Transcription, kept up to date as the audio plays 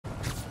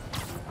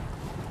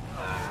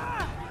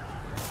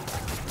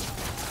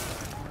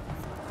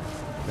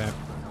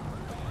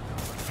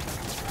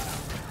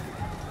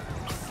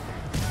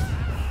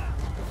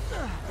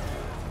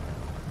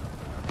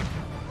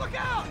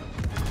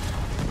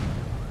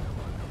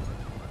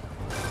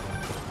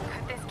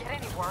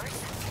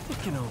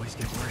Can always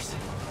get worse.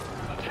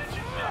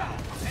 Attention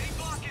staff. Any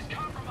block is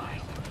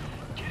compromised.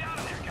 Get out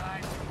of there,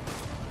 guys.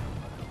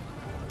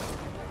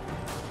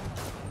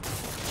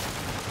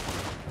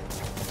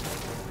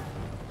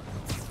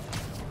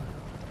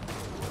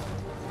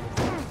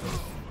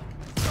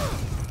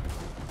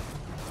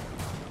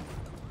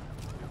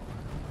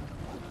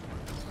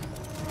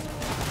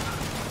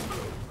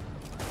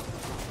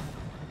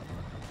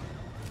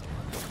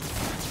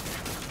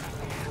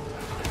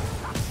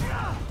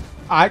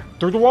 Alright,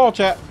 through the wall,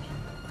 chat.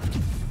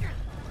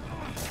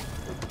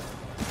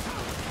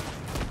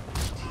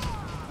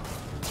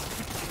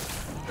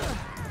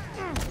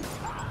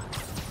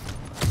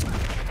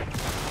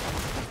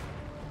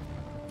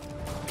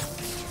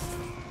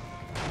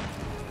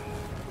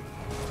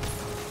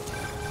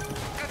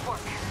 Good work.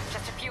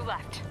 Just a few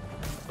left.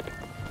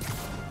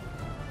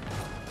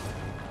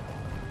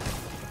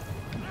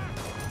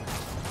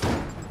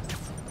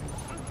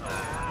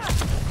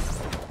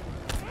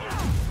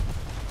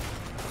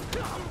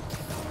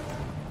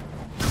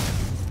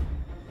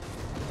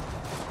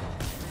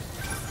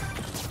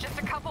 Just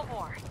a couple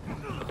more.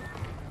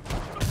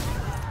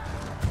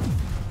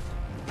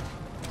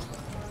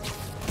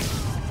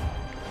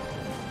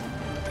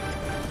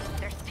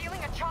 They're stealing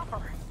a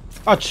chopper.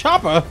 A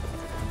chopper?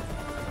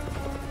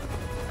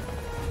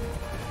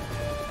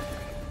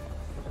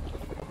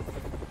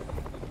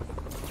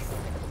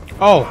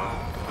 Oh.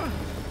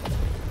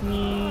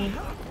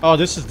 Oh,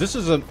 this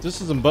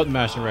is some button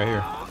mashing right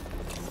here.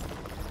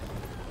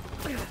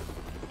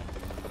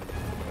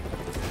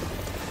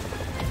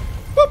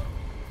 Whoop.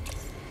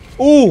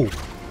 Ooh.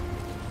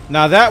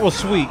 Now that was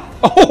sweet.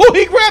 Oh,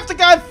 he grabbed the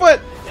guy's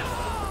foot.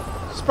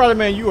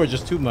 Spider-Man, you are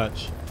just too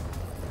much.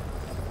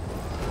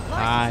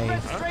 Hi.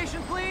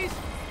 Registration, please.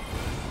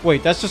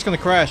 Wait, that's just gonna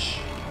crash.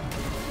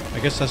 I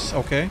guess that's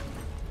okay.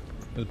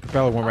 The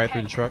propeller went right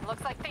through the truck.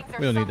 Looks like things are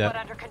We don't need somewhat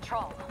that. under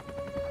control.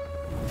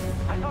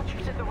 I thought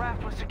you said the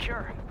raft was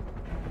secure.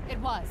 It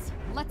was.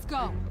 Let's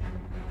go.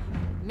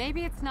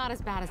 Maybe it's not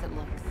as bad as it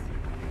looks.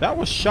 That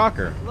was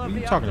shocker. What are Love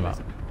you the talking about?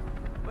 optimism.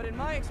 But in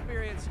my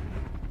experience,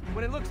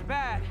 when it looks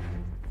bad,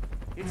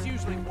 it's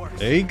usually worse.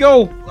 There you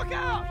go. Look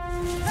out!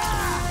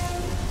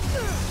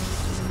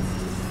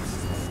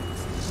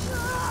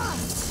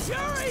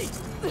 Yuri!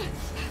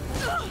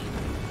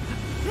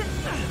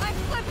 I'm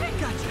slipping!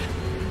 Gotcha.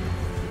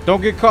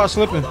 Don't get caught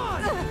slipping. Hold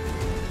on.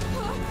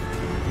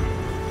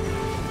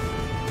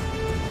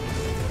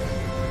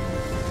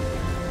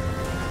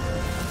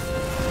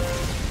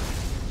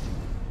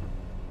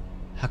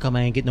 How come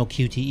I ain't get no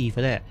QTE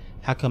for that?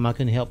 How come I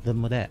couldn't help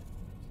them with that?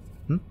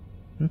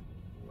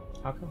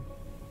 How come?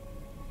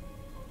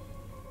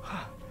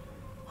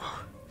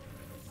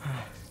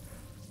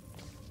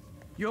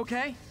 You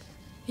okay?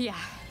 Yeah.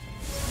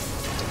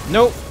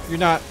 Nope, you're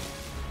not.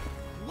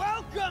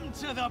 Welcome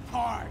to the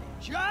party.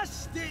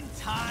 Just in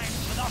time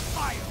for the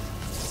fire.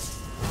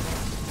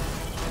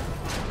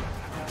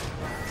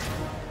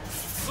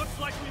 Looks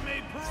like we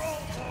made parole,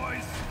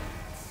 boys.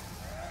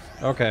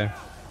 Okay.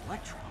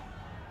 Electro.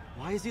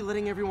 Why is he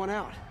letting everyone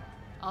out?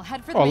 I'll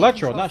head for the Oh, main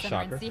Electro, control not center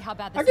and Shocker. see how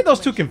bad I the get those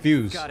two situation-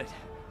 confused. Got it.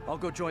 I'll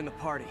go join the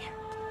party.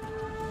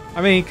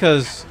 I mean,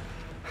 cause,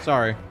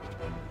 sorry.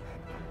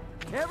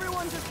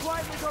 Everyone just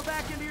quietly go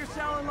back into your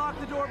cell and lock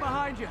the door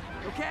behind you,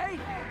 okay?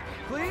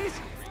 Please?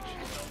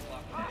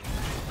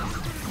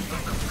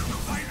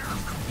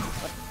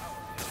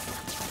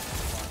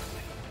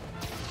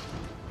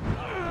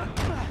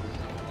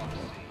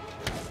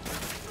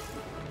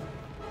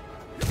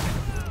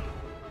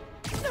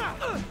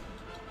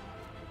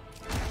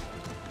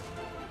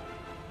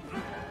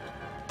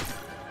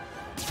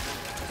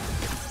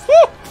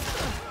 Woo!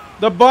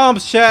 The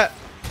bombs, chat.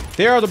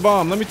 They are the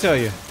bomb, let me tell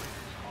you.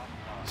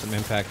 Some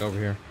impact over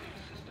here.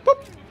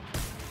 Boop.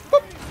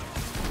 Boop.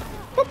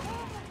 Boop.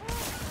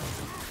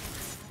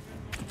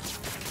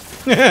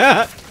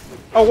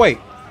 Oh, wait.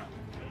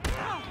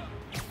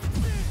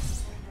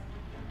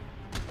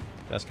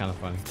 That's kind of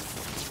funny.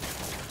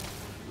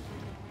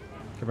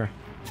 Come here.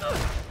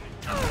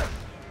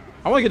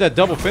 I want to get that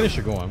double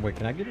finisher going. Wait,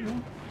 can I get it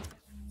going?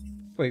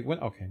 Wait, when?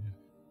 Okay.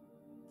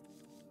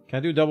 Can I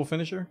do a double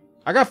finisher?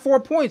 I got 4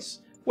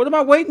 points. What am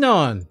I waiting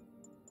on?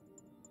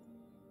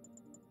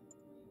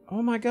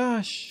 Oh my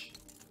gosh.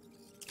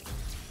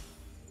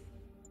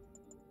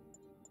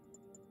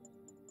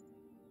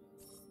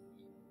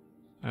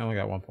 I only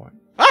got 1 point.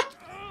 Ah!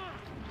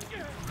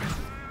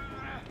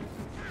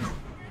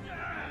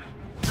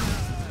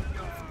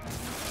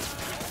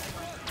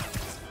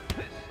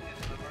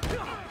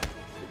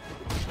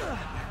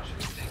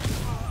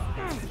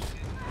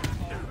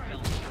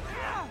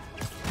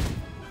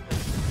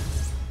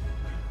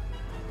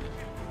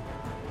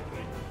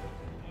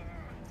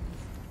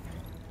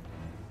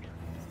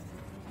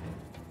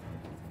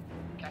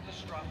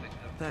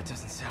 That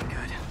doesn't sound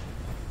good.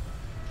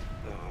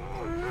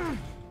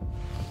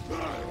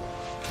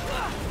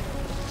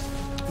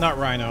 Not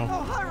Rhino.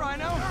 Oh, hi,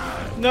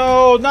 Rhino.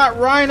 No, not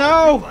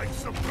Rhino. Like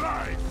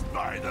surprise,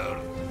 Spider.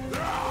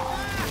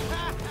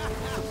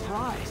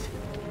 Surprise.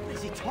 What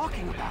is he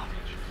talking about?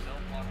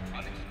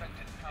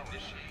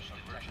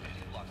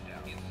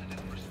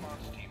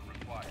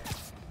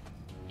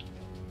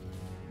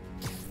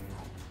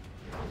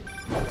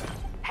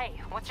 Hey,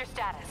 what's your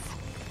status?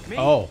 Me?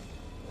 Oh.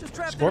 Just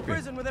trapped Scorpion. in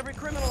prison with every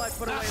criminal I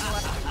put away in the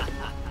last...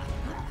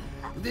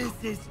 This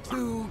is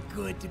too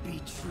good to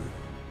be true.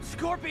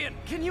 Scorpion,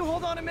 can you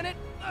hold on a minute?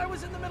 I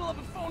was in the middle of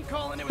a phone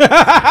call and it was...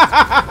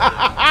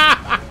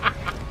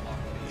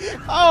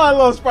 Oh, I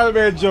love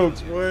Spider-Man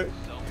jokes, boy.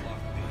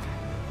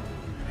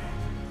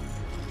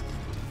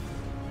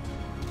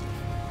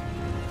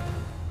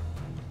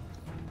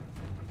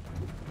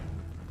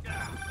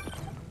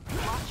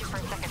 Lost you for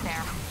a second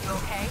there. You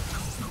okay?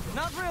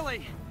 Not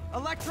really.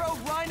 Electro,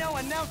 Rhino,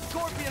 and now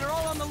Scorpion are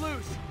all on the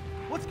loose.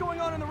 What's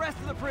going on in the rest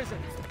of the prison?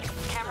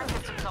 Camera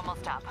system's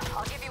almost up.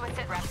 I'll give you a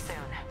sit rep soon.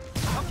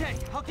 Okay,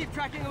 I'll keep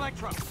tracking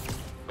Electro.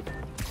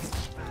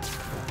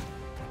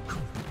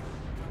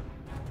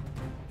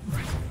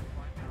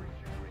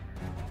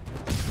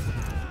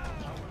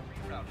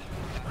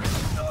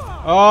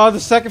 Oh, the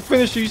second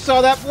finisher. You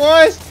saw that,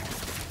 boys?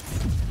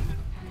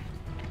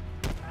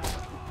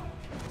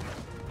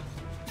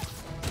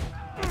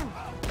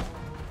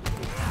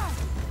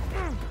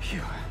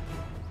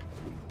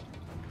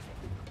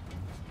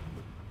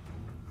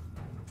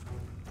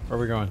 Where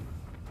are we going?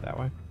 That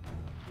way?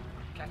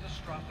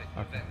 Catastrophic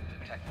event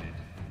detected.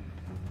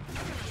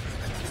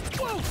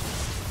 Whoa!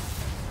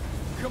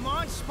 Come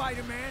on,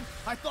 Spider-Man.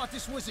 I thought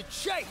this was a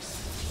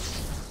chase.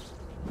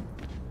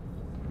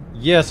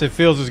 Yes, it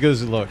feels as good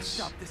as it looks.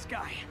 Stop this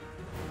guy.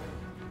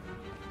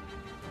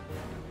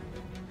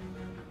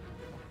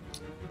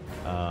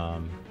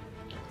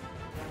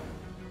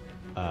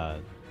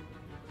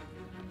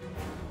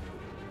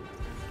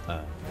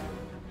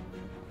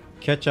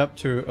 Catch up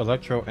to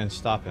Electro and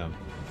stop him.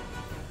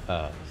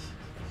 I'll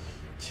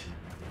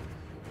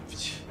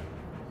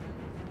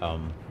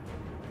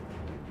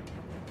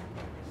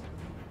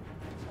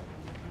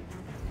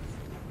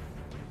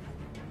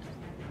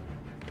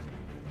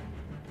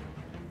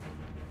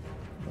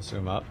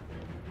zoom up.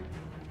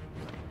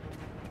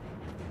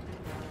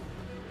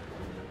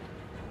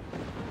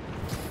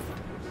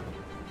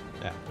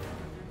 Yeah.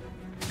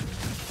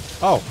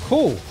 Oh,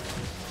 cool.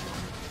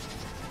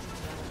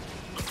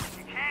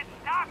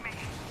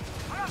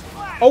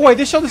 Oh wait,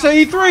 they showed this at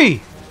E3.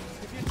 If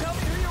you tell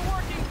me who you're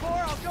working for,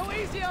 I'll go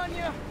easy on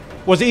you.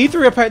 Was it E3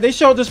 or they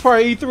showed this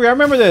part at E3? I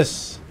remember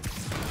this.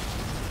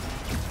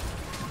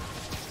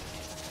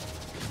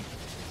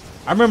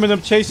 I remember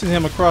them chasing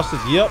him across this.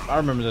 Yep, I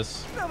remember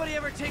this. Nobody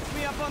ever takes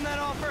me up on that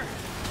offer.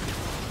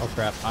 Oh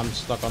crap, I'm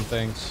stuck on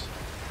things.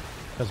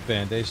 Because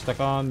Band-Aid's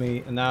stuck on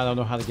me, and now I don't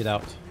know how to get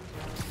out.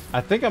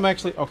 I think I'm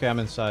actually... Okay, I'm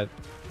inside.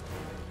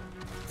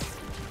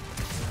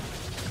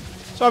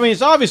 So, I mean,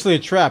 it's obviously a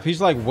trap.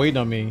 He's like waiting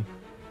on me.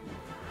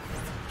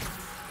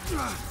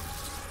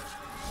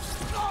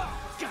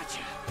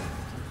 Gotcha.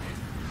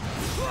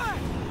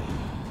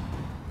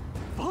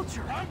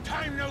 Vulture. Long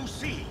time no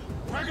see.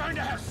 We're going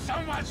to have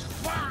so much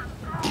fun.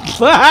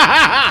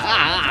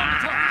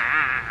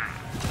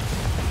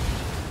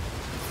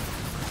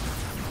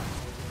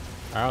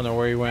 I don't know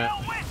where he went.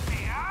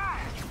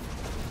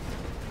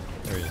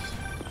 There he is.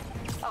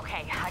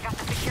 Okay, I got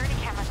the security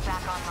cameras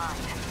back online.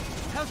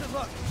 How's it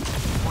look?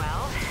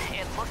 Well,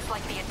 it looks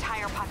like the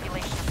entire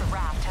population of the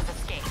raft has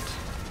escaped,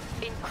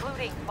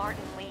 including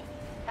Martin Lee.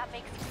 That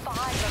makes 5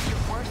 of your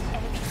worst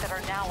enemies that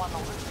are now on the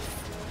loose.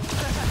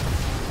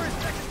 For a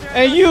second there,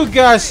 And you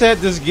guys said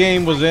this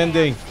game was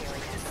ending.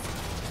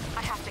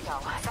 I have to go.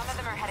 Some of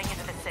them are heading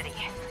into the city.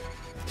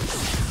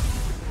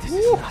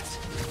 this is nuts.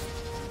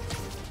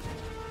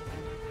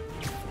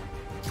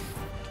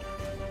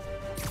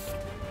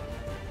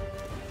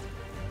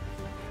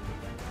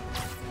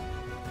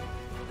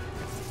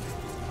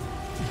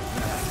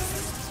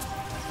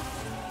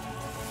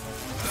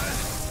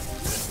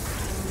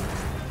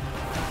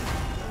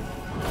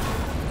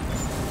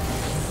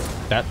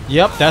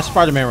 Yep, that's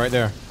Spider-Man right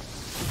there.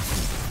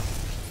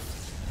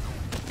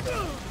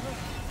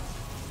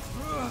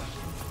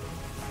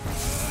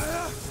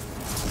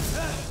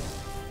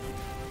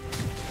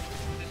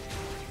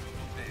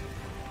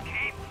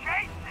 Keep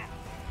chasing.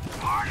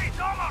 Party's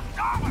almost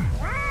over.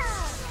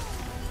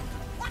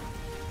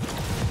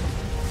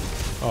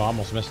 Oh, I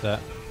almost missed that.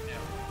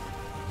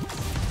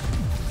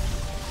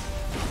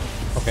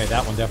 Okay,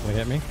 that one definitely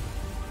hit me.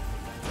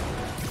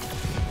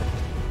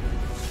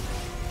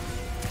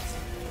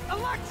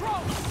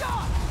 Electro,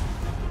 stop!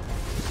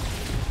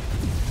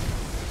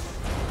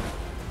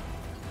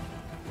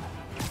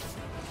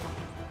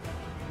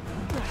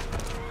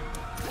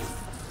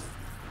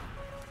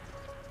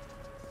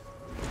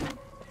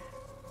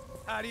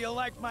 How do you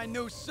like my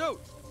new suit?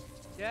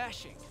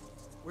 Dashing.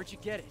 Where'd you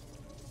get it?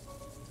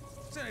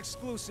 It's an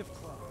exclusive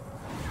club.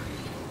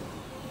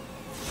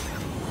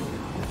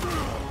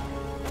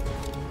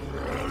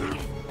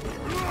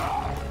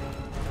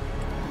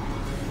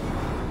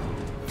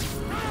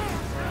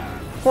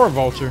 Poor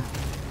Vulture.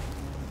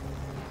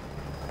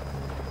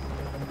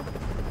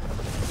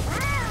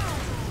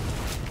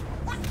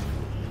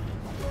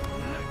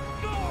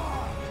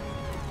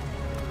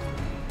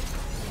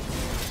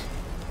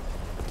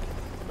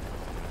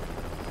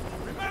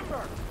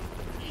 Remember,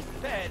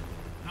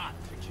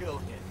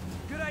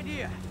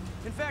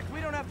 In fact,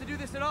 we don't have to do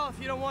this at all if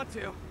you don't want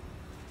to.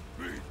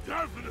 We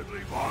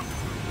definitely want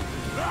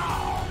to.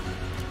 Now!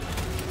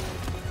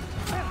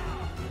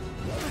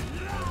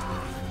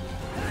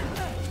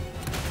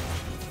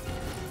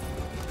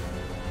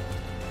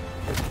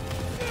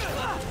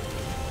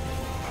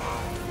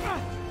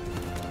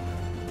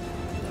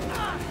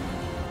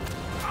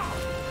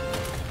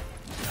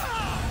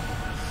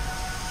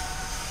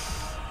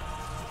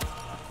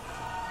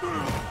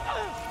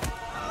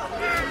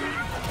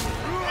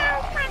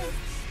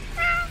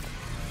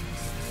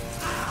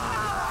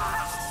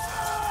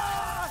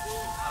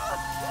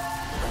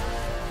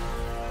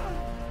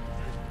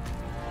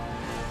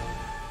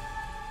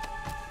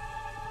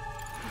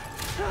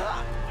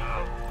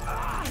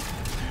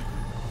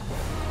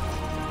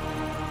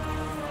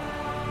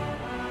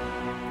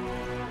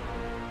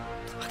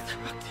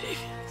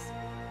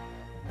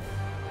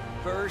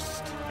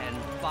 First and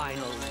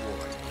final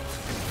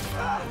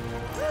warning.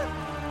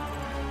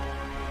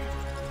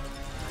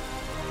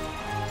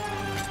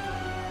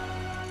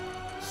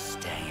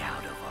 Stay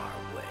out of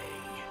our way.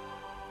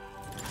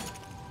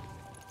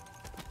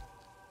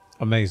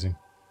 Amazing.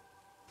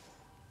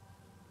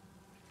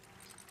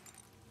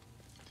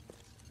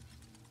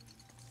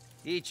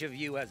 Each of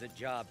you has a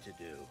job to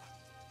do.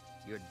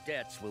 Your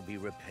debts will be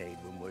repaid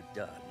when we're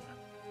done.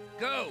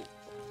 Go!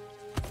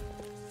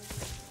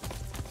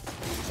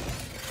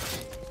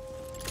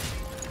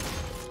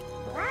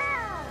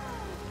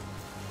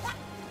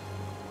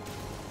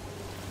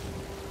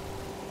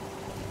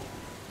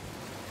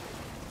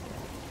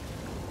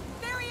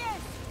 There he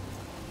is!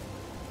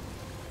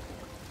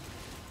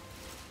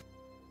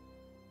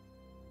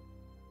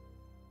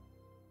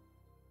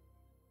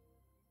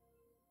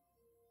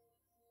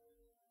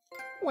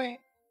 Wait.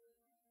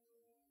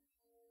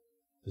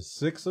 The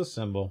six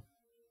assemble.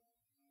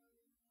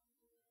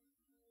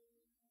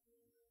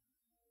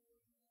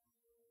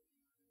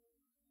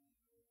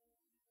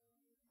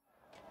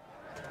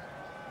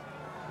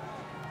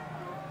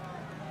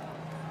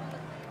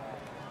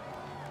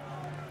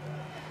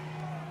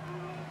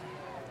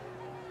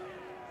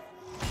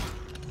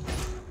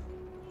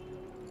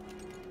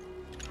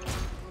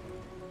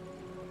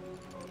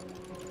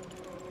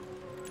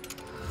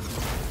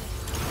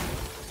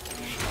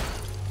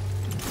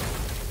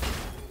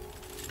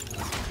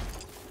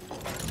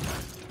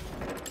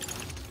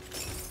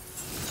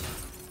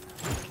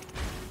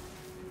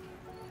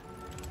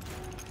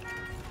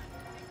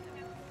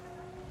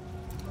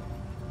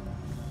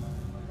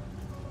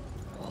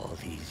 All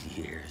these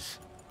years.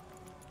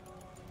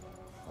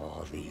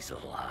 All these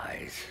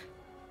lies.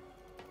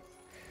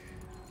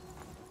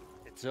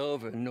 It's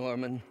over,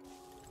 Norman.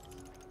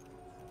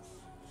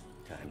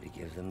 Time to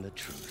give them the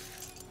truth.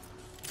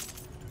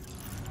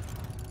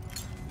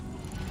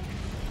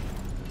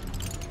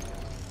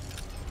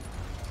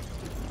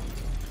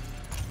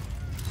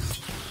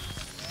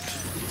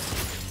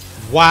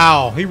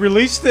 Wow, he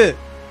released it.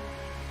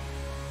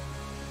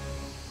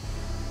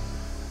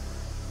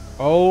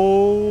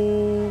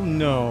 Oh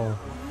no.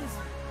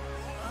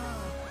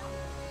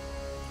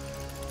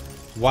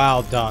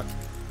 Wow, Doc.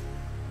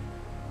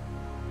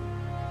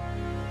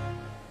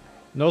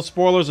 No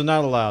spoilers are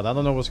not allowed. I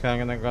don't know what's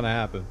going to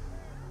happen.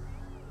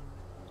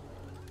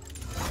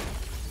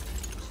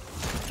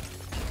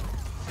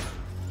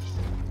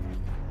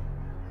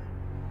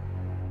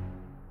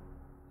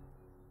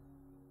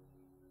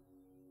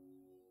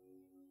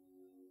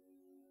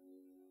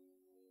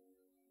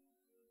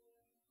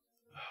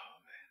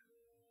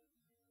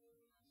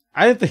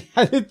 I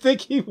didn't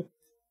think he.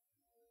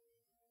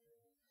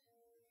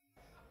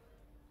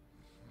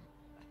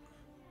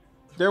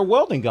 They're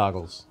welding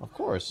goggles, of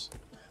course,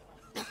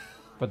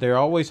 but they're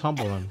always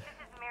humbling. This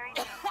is Mary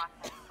Jane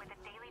Watson with the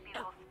Daily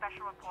Bugle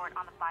special report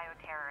on the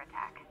bioterror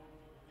attack.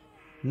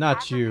 Not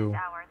As of you. this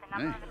hour, the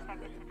number of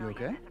infected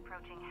civilians is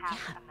approaching half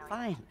a million.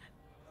 Fine.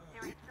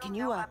 There is still Can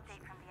you, no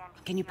update from the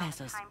NBC can you on pass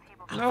the us?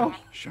 timetable No. for the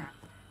vaccine, Sure.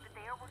 but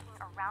they are working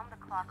around the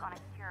clock on a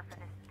cure for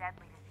this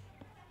deadly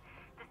disease.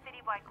 The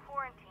citywide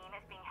quarantine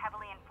is being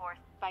heavily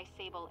enforced By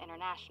Sable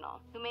International,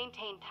 who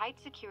maintain tight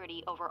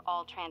security over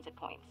all transit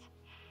points.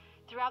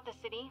 Throughout the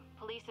city,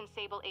 police and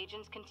Sable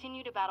agents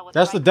continue to battle with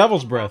That's the rifles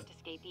devil's and breath. masked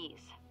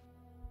escapees.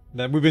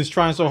 That we've been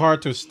trying so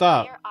hard to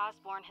stop. Mayor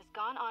Osborne has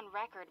gone on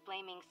record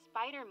blaming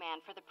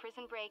Spider-Man for the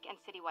prison break and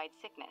citywide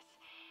sickness,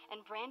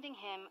 and branding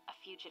him a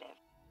fugitive.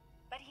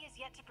 But he has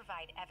yet to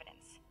provide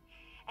evidence,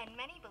 and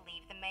many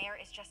believe the mayor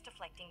is just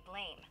deflecting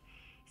blame,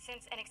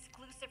 since an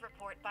exclusive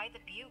report by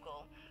the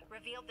Bugle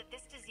revealed that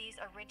this disease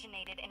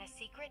originated in a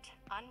secret,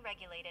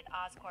 unregulated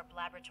Oscorp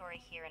laboratory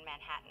here in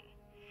Manhattan.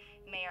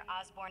 Mayor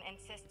Osborne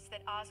insists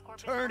that Oscorp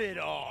Turn is it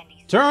off.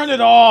 Turn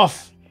it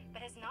off!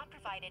 but has not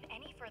provided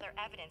any further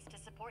evidence to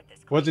support this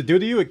claim. What does it do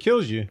to you? It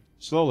kills you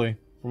slowly,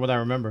 from what I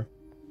remember.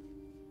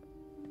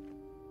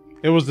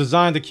 It was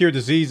designed to cure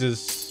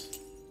diseases.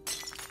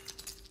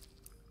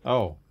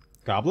 Oh,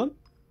 Goblin?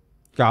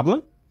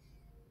 Goblin?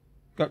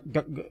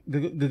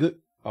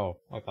 Oh,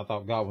 I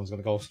thought Goblin was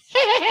gonna go.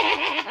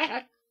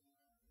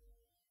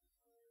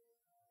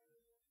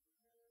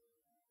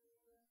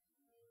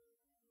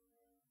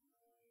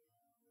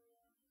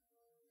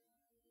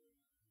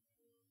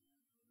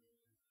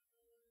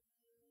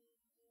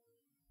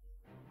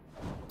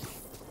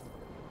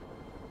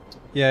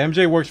 Yeah,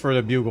 MJ works for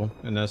the Bugle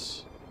in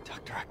this.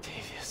 Dr.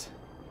 Octavius.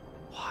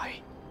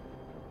 Why?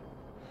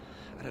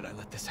 How did I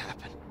let this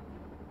happen?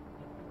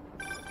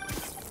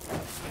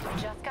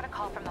 Just got a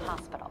call from the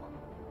hospital.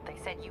 They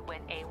said you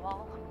went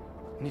AWOL.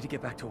 Need to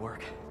get back to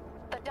work.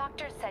 The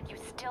doctor said you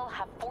still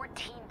have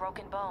 14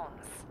 broken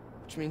bones.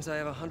 Which means I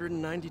have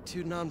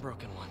 192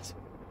 non-broken ones.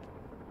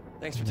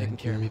 Thanks for taking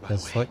care of me, by the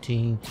Plus way.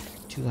 14,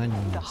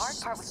 The hard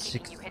part was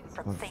keeping you hidden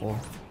from 206.4. Satan.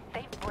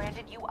 They've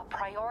branded you a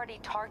priority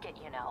target,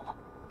 you know.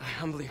 I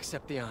humbly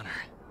accept the honor.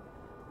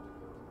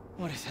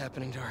 What is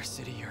happening to our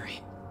city,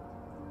 Yuri?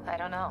 I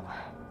don't know.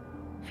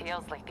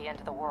 Feels like the end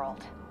of the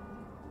world.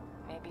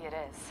 Maybe it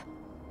is.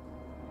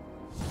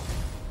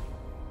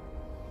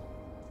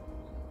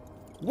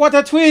 What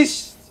a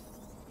twist!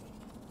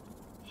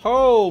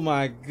 Oh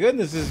my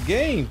goodness, this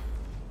game.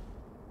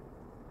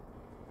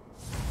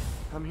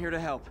 I'm here to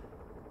help.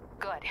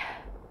 Good.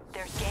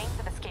 There's gangs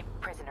of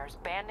escaped prisoners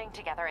banding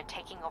together and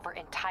taking over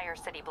entire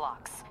city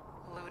blocks.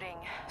 Looting,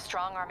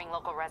 strong-arming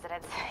local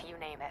residents, you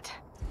name it.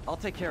 I'll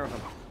take care of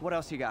them. What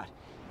else you got?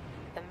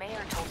 The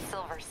mayor told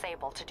Silver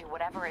Sable to do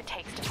whatever it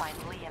takes to find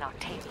Lee and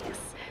Octavius.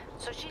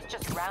 So she's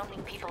just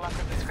rounding people up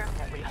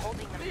indiscriminately,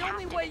 holding them The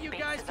only captive way in you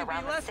guys bases could be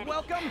around the less city.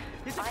 welcome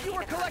is if you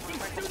were collecting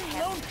student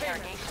loan payments.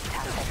 Interrogation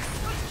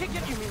tactics. Kick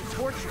it, you mean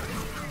torture.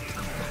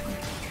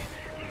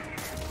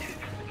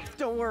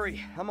 Don't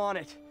worry, I'm on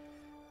it.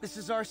 This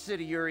is our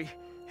city, Yuri.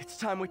 It's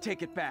time we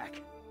take it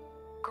back.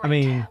 Great. I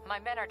mean, My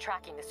men are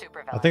tracking the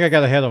supervillains. I think I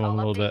got ahead of him a I'll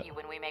little update bit. you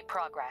when we make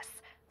progress.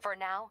 For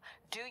now,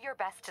 do your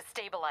best to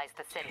stabilize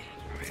the city.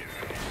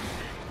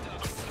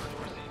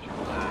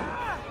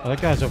 Oh,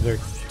 that guy's over there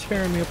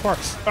tearing me apart.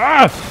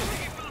 Ah!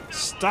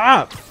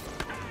 Stop!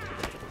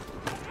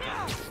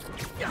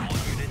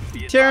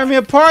 Tearing me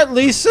apart,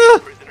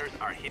 Lisa!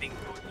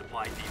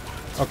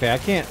 Okay, I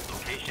can't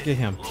get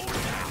him.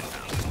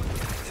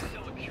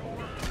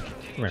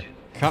 Come here.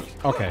 Come.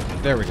 Okay,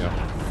 there we go.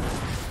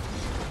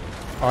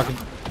 Oh, I can.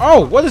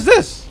 Oh, what is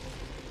this?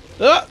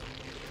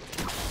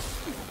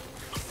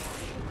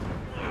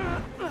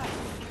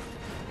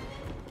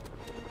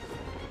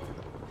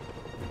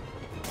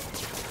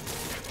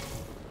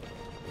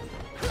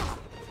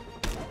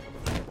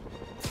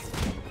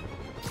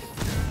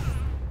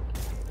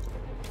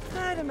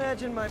 I'd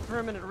imagine my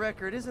permanent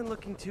record isn't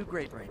looking too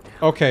great right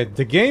now. Okay,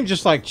 the game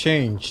just like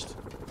changed.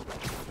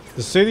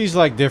 The city's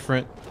like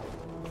different.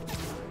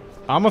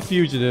 I'm a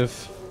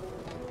fugitive.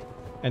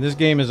 And this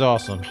game is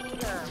awesome.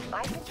 Peter,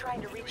 I've been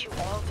trying to reach you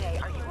all day.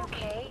 Are you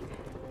okay?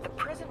 The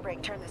prison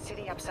break turned the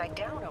city upside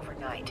down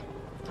overnight.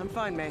 I'm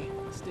fine, May.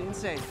 Staying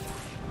safe.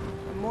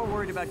 I'm more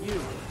worried about you.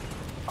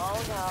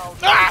 Oh no,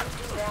 don't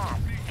do that.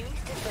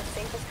 Feast is the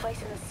safest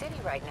place in the city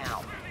right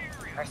now.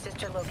 Our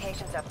sister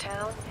locations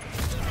uptown,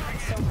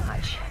 not so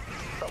much.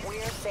 But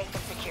we're safe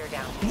and secure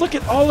down here. Look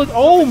at all of.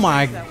 Oh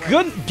my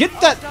goodness! Get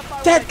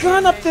that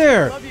gun up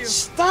there!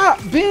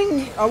 Stop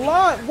being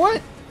alive!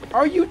 What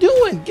are you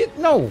doing?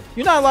 No!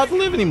 You're not allowed to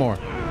live anymore.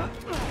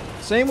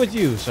 Same with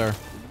you, sir.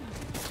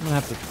 I'm gonna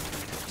have to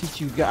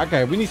teach you guys.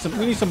 Okay, we need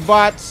some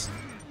bots.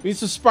 We need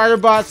some spider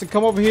bots to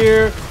come over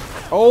here.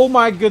 Oh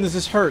my goodness,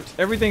 this hurts.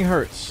 Everything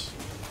hurts.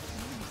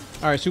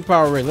 All right,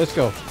 superpower ready. Let's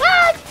go.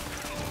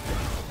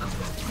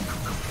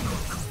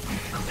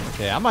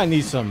 Okay, I might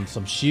need some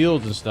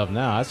shields and stuff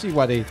now. I see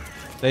why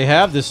they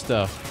have this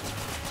stuff.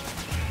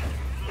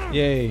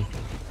 Yay.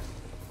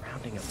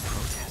 Rounding up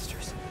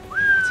protesters.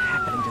 What's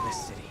happening to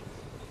this city?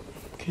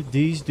 Look at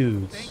these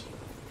dudes.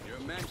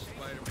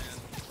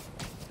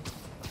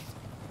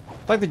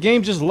 Like the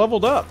game just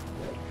leveled up.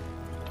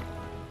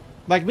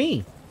 Like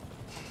me.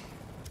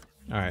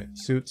 Alright,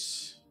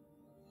 suits.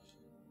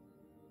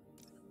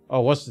 Oh,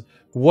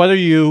 what are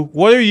you?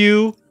 What are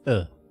you?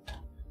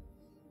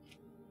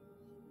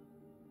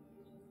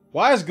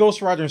 Why is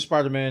Ghost Rider and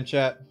Spider-Man,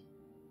 chat?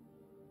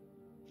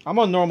 I'm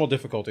on normal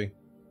difficulty.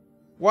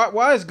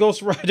 Why is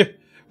Ghost Rider?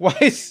 Why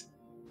is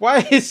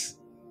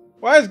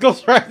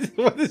Ghost Rider?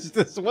 What is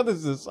this? What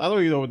is this? I don't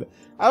even know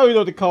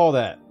what to call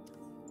that.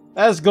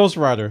 That's Ghost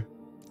Rider.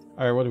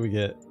 All right, what do we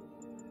get?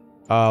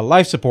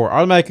 Life support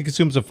automatically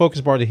consumes a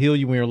focus bar to heal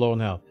you when you're low on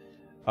health.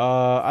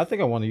 I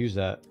think I want to use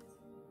that.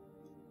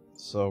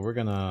 So we're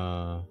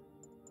gonna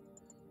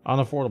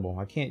unaffordable.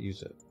 I can't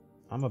use it.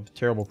 I'm a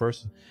terrible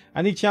person.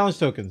 I need challenge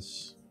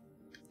tokens.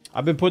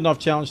 I've been putting off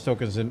challenge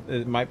tokens, and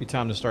it might be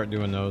time to start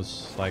doing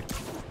those. Like,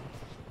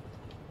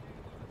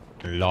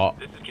 lot.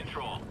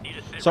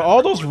 So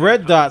all those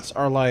red dots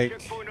are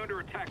like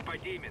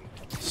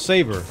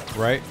Saber,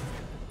 right?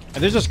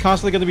 And they're just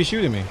constantly going to be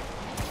shooting me.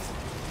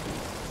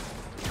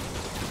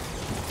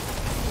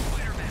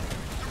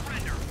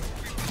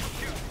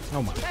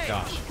 Oh my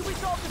gosh. Can we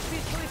solve this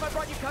peacefully if I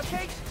brought you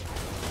cupcakes?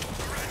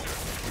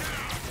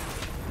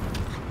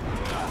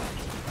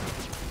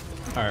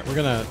 All right, we're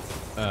gonna.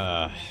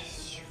 I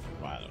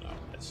don't know.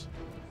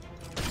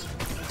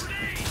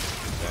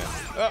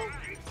 Okay.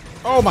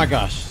 Oh my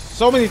gosh,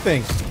 so many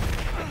things.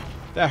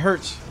 That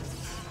hurts.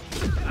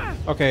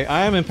 Okay,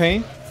 I am in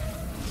pain.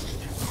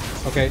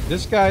 Okay,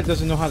 this guy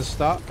doesn't know how to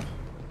stop.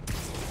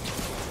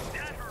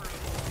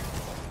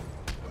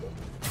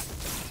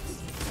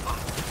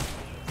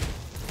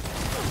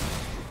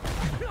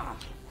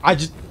 I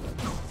just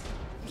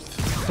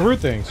threw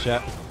things,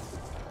 chat.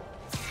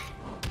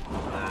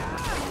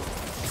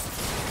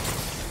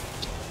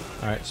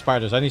 Alright,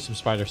 spiders. I need some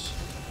spiders.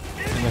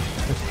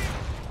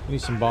 I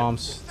need some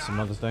bombs, some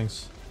other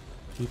things.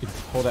 You can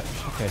hold that.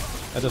 Okay,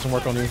 that doesn't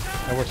work on you.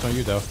 That works on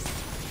you, though.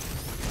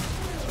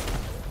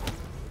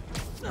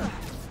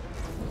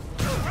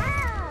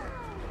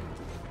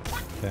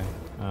 Okay,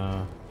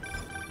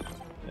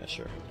 yeah,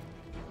 sure.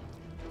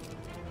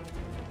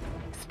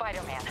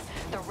 Spider-Man,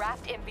 the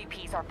Raft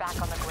MVPs are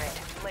back on the grid,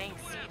 laying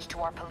siege to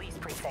our police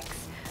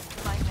precincts.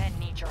 My men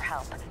need your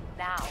help.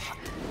 Now,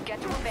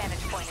 get to a vantage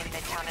point in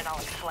Midtown and I'll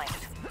explain.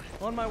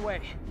 On my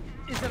way.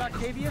 Is it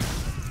Octavius?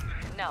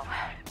 No,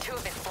 2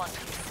 of his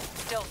flunkies.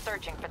 Still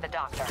searching for the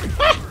doctor.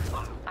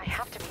 I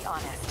have to be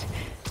honest.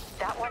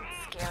 That one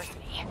scares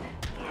me.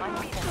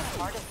 Might be the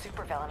smartest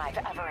supervillain I've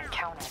ever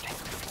encountered.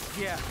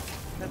 Yeah,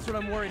 that's what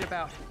I'm worried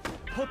about.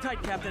 Hold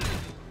tight, Captain.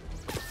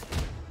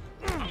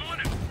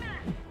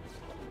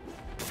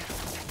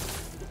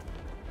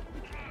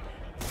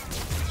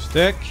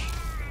 Stick.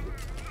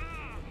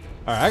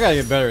 Alright, I gotta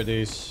get better at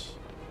these.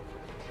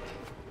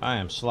 I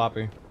am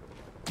sloppy.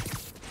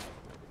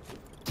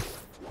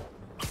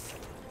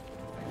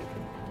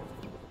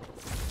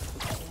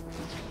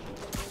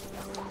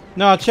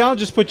 No,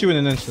 challenges put you in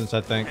an instance,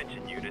 I think.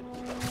 Attention units.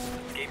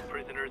 Escaped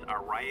prisoners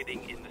are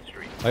rioting in the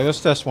street. Like,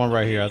 let's test one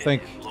right here. I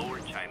think Lower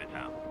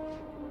Chinatown.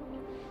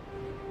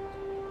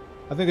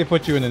 they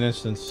put you in an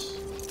instance.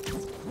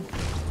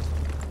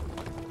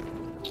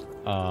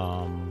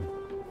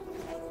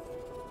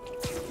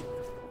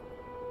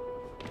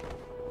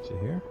 Is it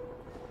here?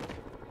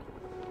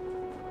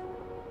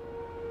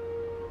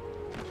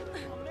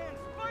 Oh man,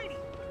 Spidey!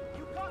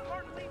 You caught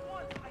Martin Lee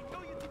once. I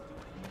know you can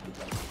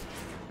do it.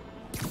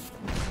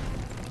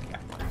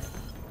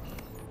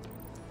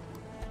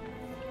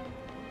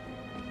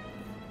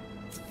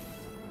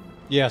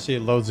 Yeah, see,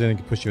 it loads in and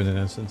can push you in an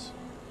instance.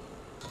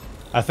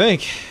 I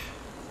think.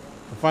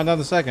 We'll find out in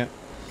a second.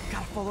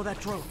 Gotta follow that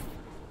drone.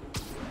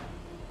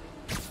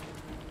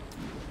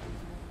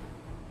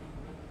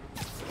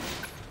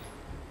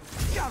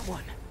 Got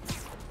one.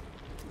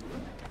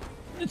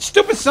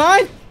 Stupid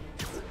sign!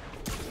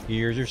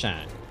 Here's your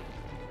sign.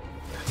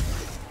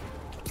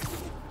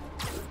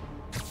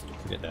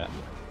 Forget that.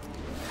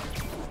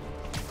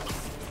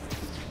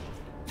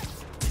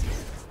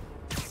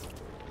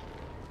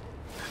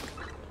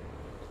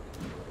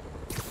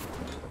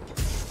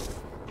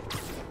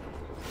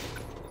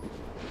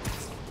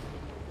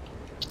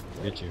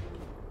 Get you.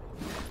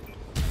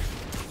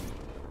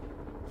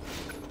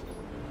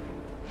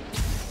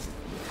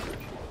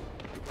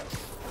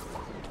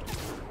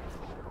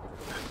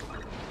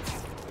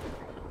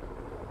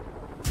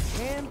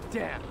 And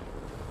down.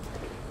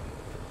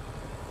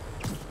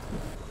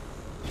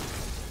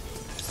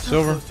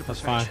 Silver,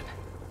 that's fine.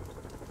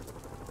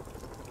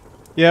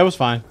 Yeah, it was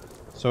fine.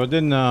 So it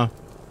didn't,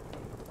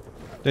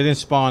 they didn't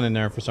spawn in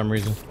there for some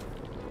reason.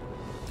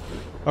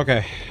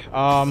 Okay,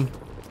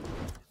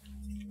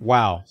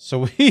 wow.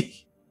 So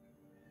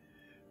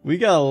we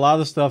got a lot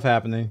of stuff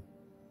happening.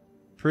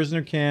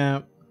 Prisoner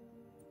camp.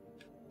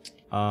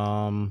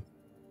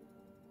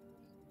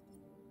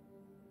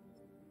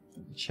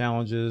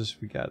 Challenges.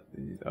 We got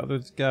the other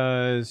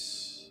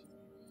guys.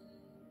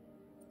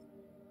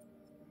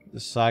 The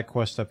side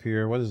quest up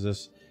here. What is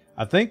this?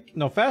 I think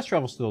no, fast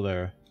travel's still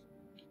there.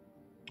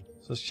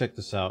 So let's check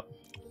this out.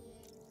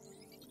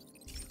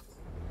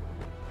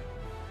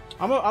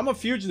 I'm a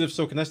fugitive,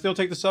 so can I still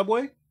take the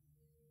subway?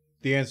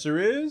 The answer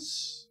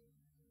is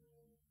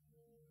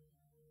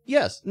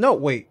yes. No,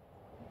 wait.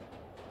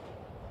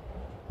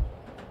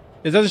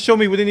 It doesn't show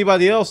me with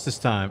anybody else this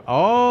time.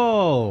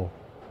 Oh.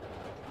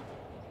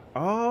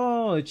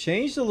 Oh, it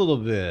changed a little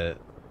bit.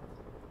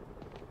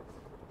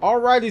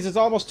 Alrighties, it's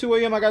almost 2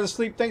 a.m. I gotta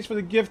sleep. Thanks for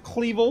the gift,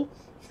 Cleveland.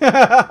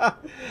 I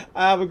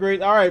have a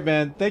great... Alright,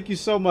 man. Thank you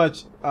so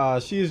much.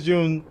 She is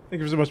June.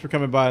 Thank you so much for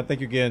coming by.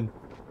 Thank you again.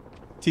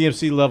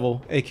 TMC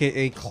Level,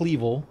 aka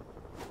Cleveland,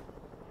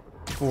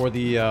 for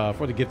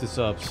the gifted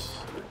subs.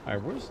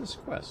 Alright, where's this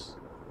quest?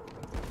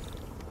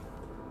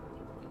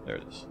 There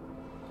it is.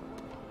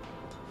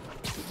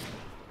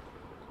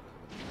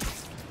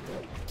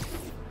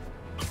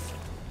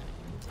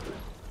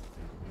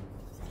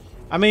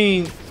 I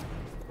mean,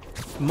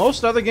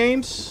 most other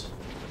games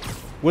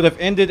would have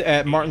ended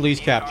at Martin Lee's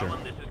capture.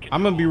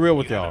 I'm gonna be real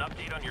with y'all.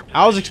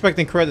 I was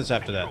expecting credits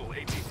after that.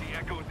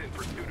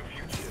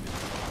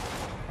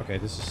 Okay,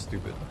 this is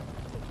stupid.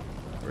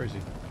 Where is he?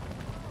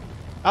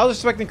 I was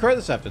expecting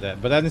credits after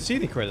that, but I didn't see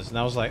any credits, and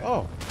I was like,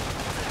 oh.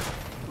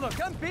 Look,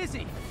 I'm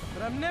busy,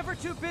 but I'm never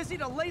too busy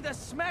to lay the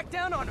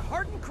smackdown on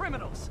hardened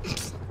criminals.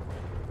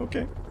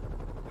 Okay.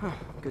 Huh,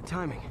 good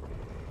timing.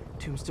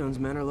 Tombstone's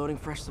men are loading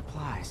fresh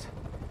supplies.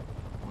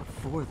 What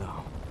for,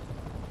 though?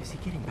 Is he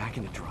getting back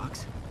into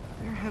drugs?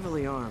 They're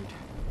heavily armed.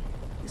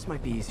 This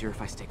might be easier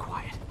if I stay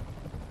quiet.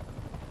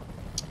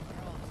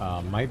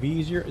 Might be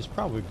easier. It's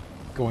probably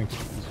going to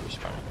be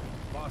easier.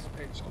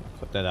 Just gonna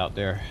put that out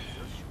there.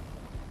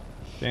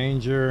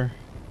 Danger.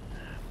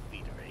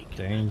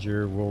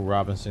 Danger. Will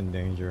Robinson,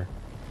 danger.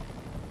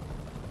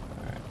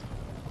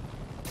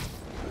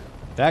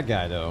 That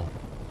guy, though.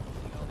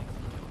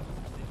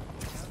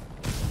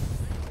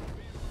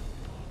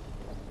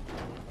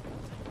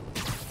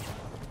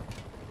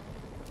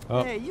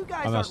 Oh, hey, you guys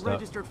I aren't messed up.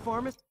 registered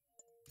pharmacists.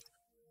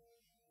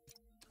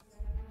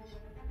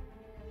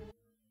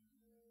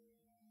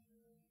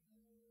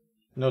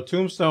 No,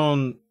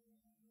 Tombstone.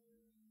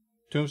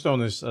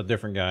 Tombstone is a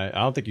different guy. I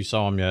don't think you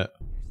saw him yet.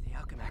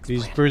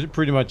 He's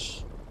pretty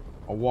much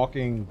a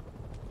walking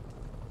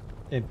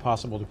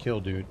impossible to kill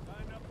dude.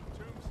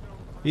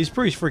 He's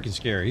pretty freaking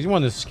scary. He's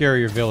one of the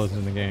scarier villains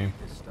in the game.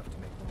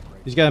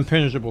 He's got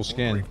impenetrable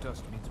skin.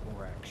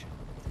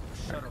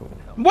 Cool.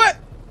 What?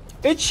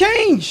 It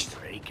changed.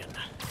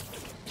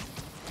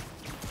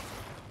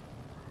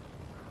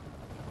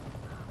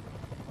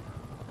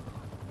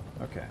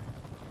 Okay.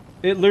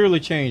 It literally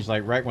changed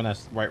like right when I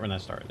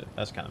started it.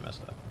 That's kind of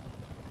messed up.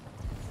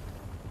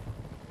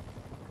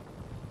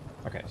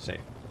 Okay, save.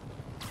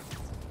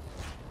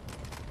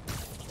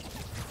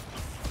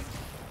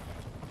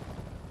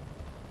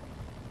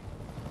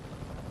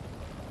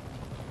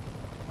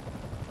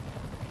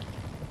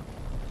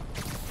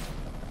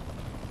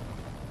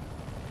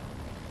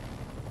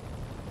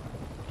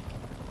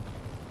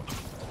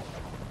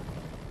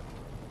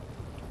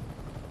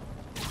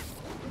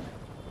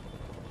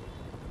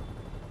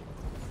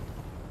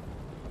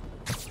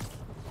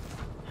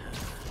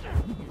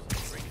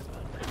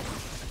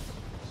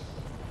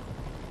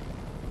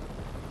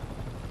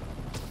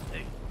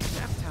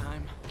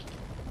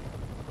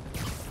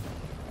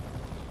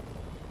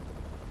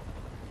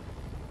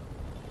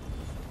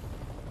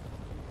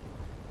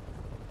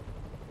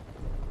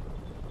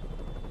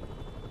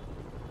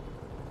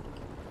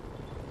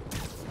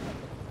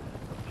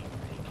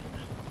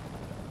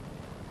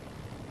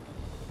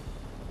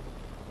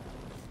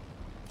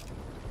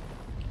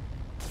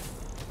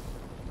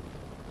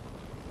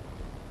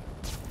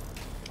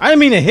 I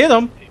didn't mean to hit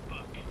him.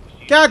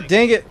 God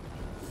dang it.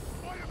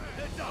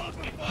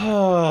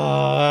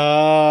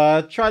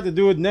 I tried to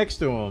do it next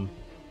to him.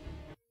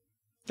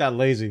 Got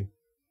lazy.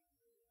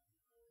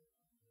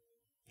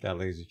 Got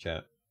lazy,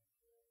 chat.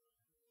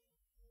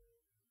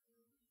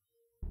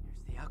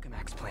 Here's the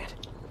Alchemax plant.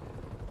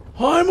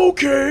 I'm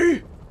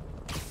okay.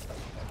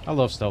 I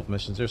love stealth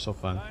missions. They're so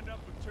fun.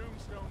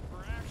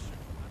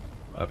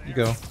 Up you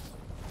go.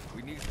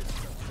 We need this.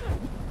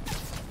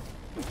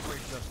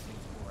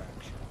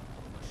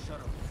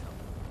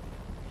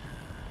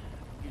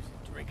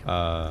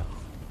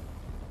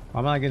 Why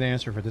am I not getting an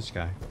answer for this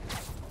guy?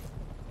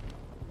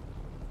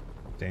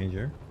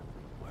 Danger.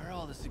 Where are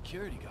all the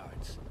security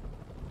guards?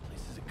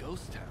 This is a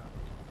ghost town.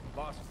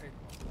 Boss,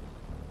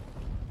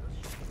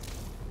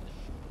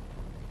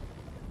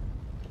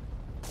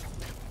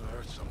 I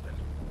heard something.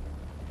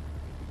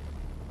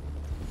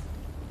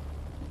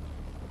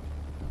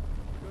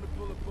 Gonna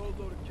pull a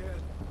boatload of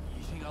cash.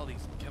 You think all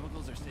these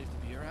chemicals are safe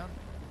to be around?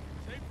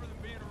 Safer than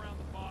being around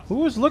the boss. Who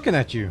was looking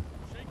at you?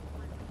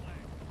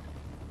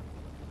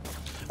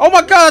 Oh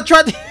my god, I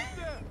tried to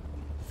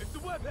It's the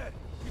webhead.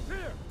 He's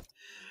here.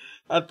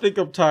 I think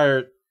I'm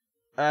tired.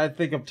 I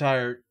think I'm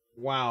tired.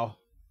 Wow.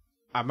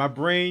 My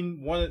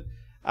brain wanted...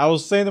 I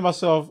was saying to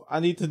myself, I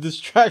need to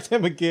distract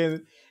him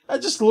again. I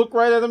just looked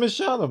right at him and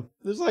shot him.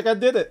 It's like I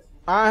did it.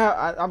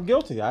 I'm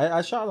guilty.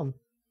 I shot him.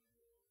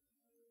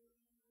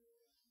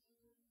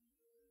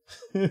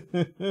 Here's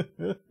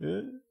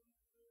the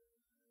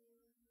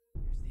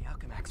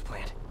Alchemax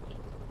plant.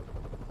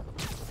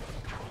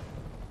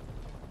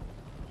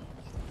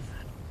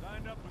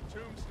 Signed up with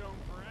Tombstone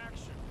for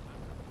action.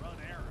 Run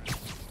errands.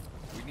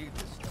 we need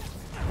this stuff.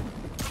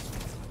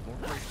 More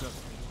great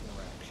stuff needs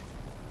more action.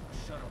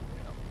 Shut up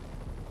now.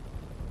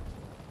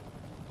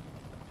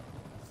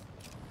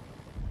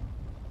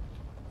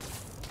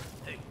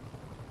 Hey,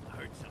 I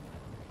heard something.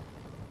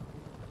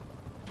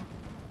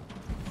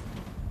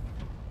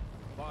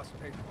 Boss,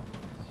 pay for it.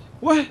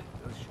 What?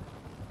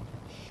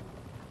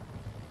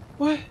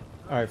 What?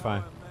 Alright,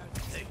 fine.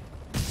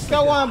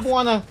 Go on,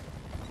 Bwana.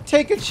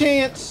 Take a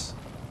chance.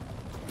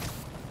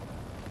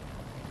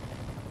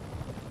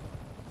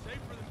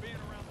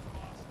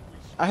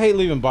 I hate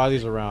leaving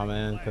bodies around,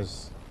 man,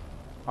 because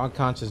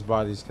unconscious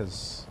bodies,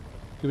 because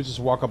people just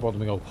walk up on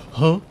them and go,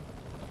 huh?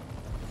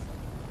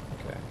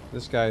 Okay,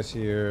 this guy's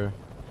here.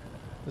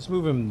 Let's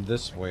move him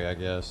this way, I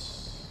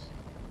guess.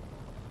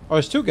 Oh,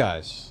 there's two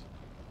guys.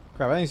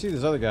 Crap, I didn't see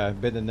this other guy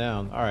bending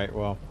down. Alright,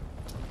 well.